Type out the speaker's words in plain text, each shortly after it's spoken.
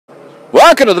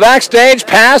Welcome to the Backstage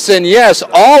Pass, and yes,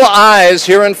 all eyes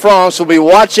here in France will be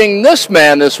watching this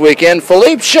man this weekend,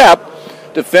 Philippe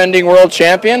Chiappe, defending world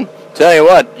champion. Tell you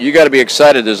what, you got to be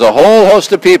excited. There's a whole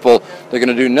host of people that are going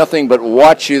to do nothing but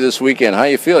watch you this weekend. How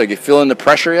you feel? Are you feeling the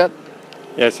pressure yet?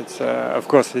 Yes, it's of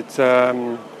course it's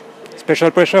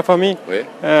special pressure for me. Oui.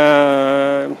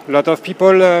 A lot of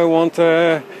people want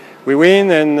we win,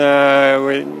 and a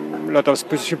lot of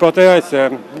supporters.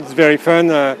 It's very fun.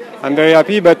 I'm very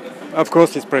happy, but of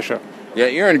course it's pressure. Yeah,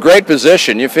 you're in great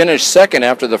position. You finished second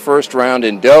after the first round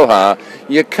in Doha.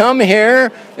 You come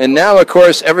here, and now, of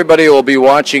course, everybody will be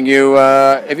watching you.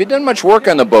 Have you done much work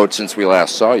on the boat since we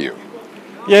last saw you?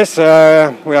 Yes, we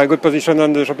are in good position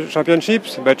on the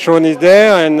championships, but Sean is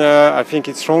there, and I think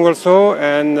it's strong also.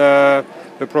 And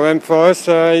the problem for us,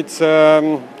 it's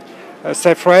a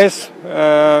safe race,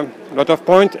 a lot of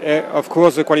points. Of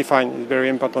course, the qualifying is very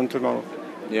important tomorrow.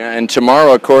 Yeah, and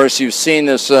tomorrow, of course, you've seen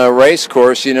this race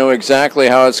course. You know exactly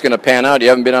how it's going to pan out. You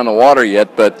haven't been on the water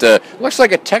yet, but it looks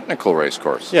like a technical race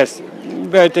course. Yes,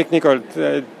 very technical.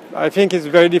 I think it's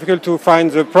very difficult to find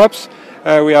the props.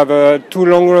 We have 2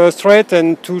 long straight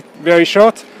and 2 very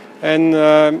short, and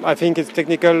I think it's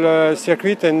technical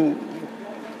circuit and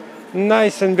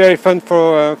nice and very fun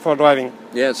for driving.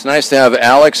 Yeah, it's nice to have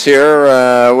Alex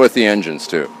here with the engines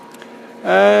too.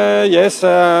 Yes,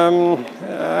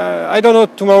 I don't know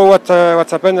tomorrow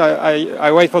what's happened.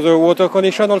 I wait for the water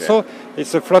condition also. Okay.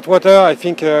 It's a flat water. I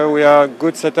think we are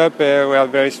good setup. We are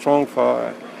very strong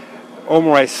for home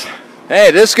race.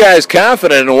 Hey, this guy's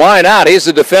confident, and why not? He's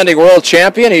the defending world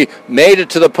champion. He made it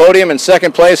to the podium in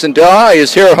second place in Doha.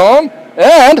 He's here home,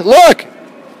 and look,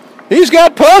 he's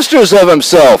got posters of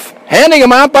himself, handing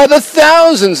them out by the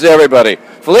thousands to everybody.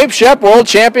 Philippe Chiappe, world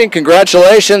champion,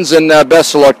 congratulations, and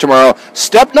best of luck tomorrow.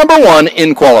 Step number 1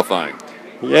 in qualifying.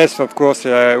 Yes, of course.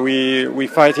 We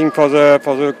fighting for the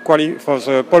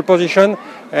pole position,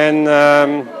 and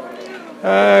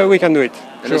we can do it.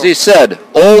 And sure. As he said,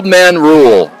 old man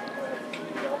rule.